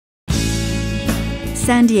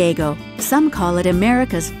San Diego, some call it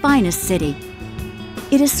America's finest city.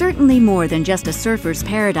 It is certainly more than just a surfer's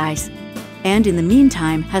paradise, and in the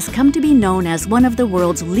meantime has come to be known as one of the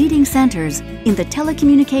world's leading centers in the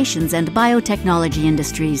telecommunications and biotechnology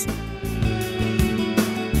industries.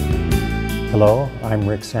 Hello, I'm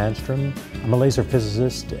Rick Sandstrom. I'm a laser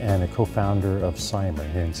physicist and a co-founder of Cymer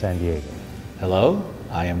here in San Diego. Hello,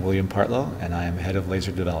 I am William Partlo, and I am head of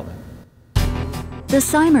laser development. The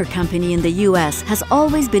Cymer company in the U.S. has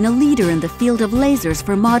always been a leader in the field of lasers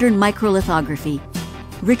for modern microlithography.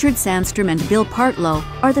 Richard Sandstrom and Bill Partlo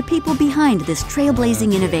are the people behind this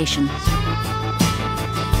trailblazing innovation.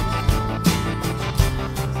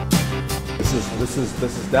 This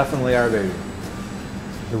is definitely our baby.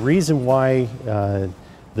 The reason why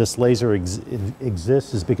this laser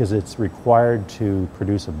exists is because it's required to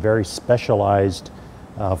produce a very specialized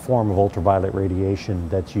form of ultraviolet radiation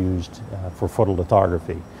that's used for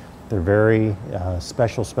photolithography. There are very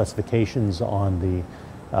special specifications on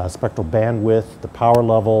the spectral bandwidth, the power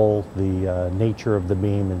level, the nature of the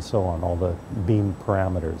beam, and so on. All the beam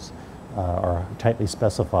parameters are tightly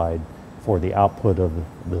specified for the output of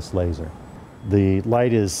this laser. The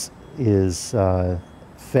light is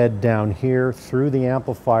fed down here through the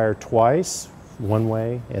amplifier twice, one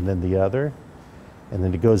way and then the other. And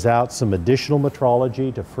then it goes out some additional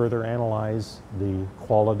metrology to further analyze the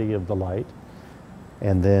quality of the light.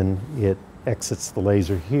 And then it exits the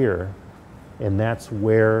laser here. And that's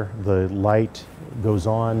where the light goes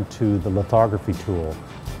on to the lithography tool.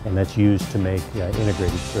 And that's used to make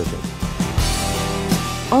integrated circuits.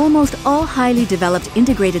 Almost all highly developed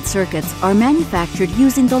integrated circuits are manufactured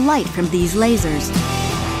using the light from these lasers.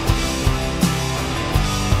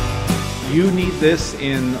 You need this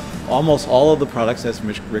in almost all of the products, as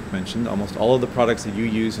Rick mentioned, almost all of the products that you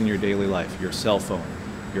use in your daily life. Your cell phone,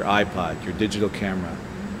 your iPod, your digital camera,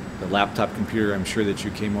 the laptop computer I'm sure that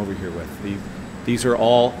you came over here with. These are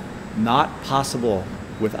all not possible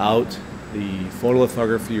without the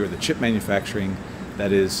photolithography or the chip manufacturing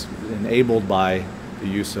that is enabled by the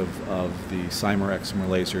use of the Cymer excimer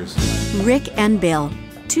lasers. Rick and Bill,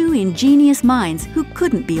 two ingenious minds who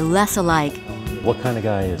couldn't be less alike. What kind of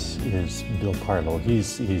guy is Bill Partlo?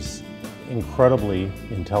 He's incredibly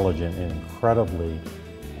intelligent and incredibly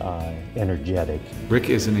energetic. Rick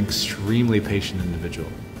is an extremely patient individual.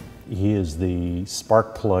 He is the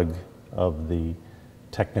spark plug of the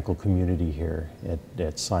technical community here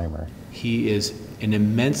at Cymer. He is an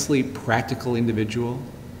immensely practical individual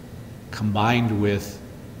combined with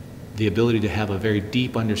the ability to have a very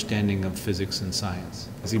deep understanding of physics and science.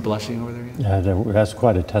 Is he blushing over there yet? Yeah, that's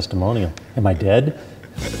quite a testimonial. Am I dead?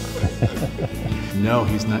 No,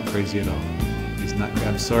 he's not crazy at all. He's not.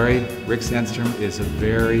 I'm sorry, Rick Sandstrom is a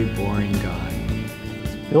very boring guy.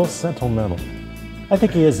 Bill's sentimental. I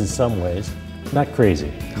think he is in some ways. Not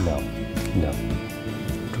crazy. No.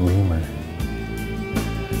 Dreamer.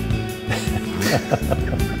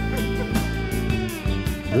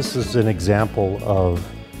 This is an example of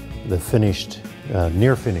the finished,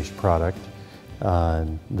 near finished product.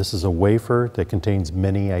 This is a wafer that contains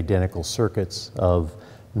many identical circuits of,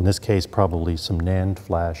 in this case, probably some NAND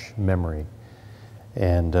flash memory.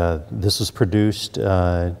 And this was produced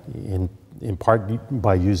in part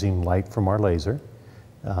by using light from our laser.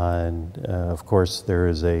 And of course, there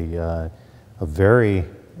is a very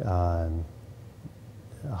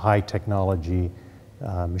high technology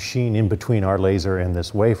machine in between our laser and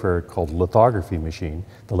this wafer called lithography machine.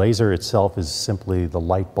 The laser itself is simply the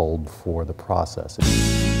light bulb for the process.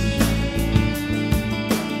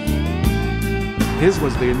 His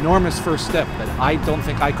was the enormous first step that I don't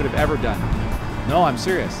think I could have ever done. No, I'm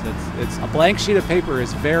serious. It's a blank sheet of paper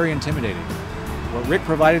is very intimidating. What Rick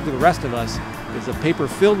provided to the rest of us is a paper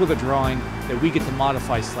filled with a drawing that we get to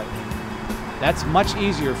modify slightly. That's much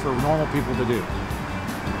easier for normal people to do.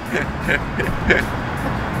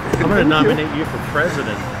 I'm going to nominate you for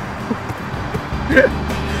president.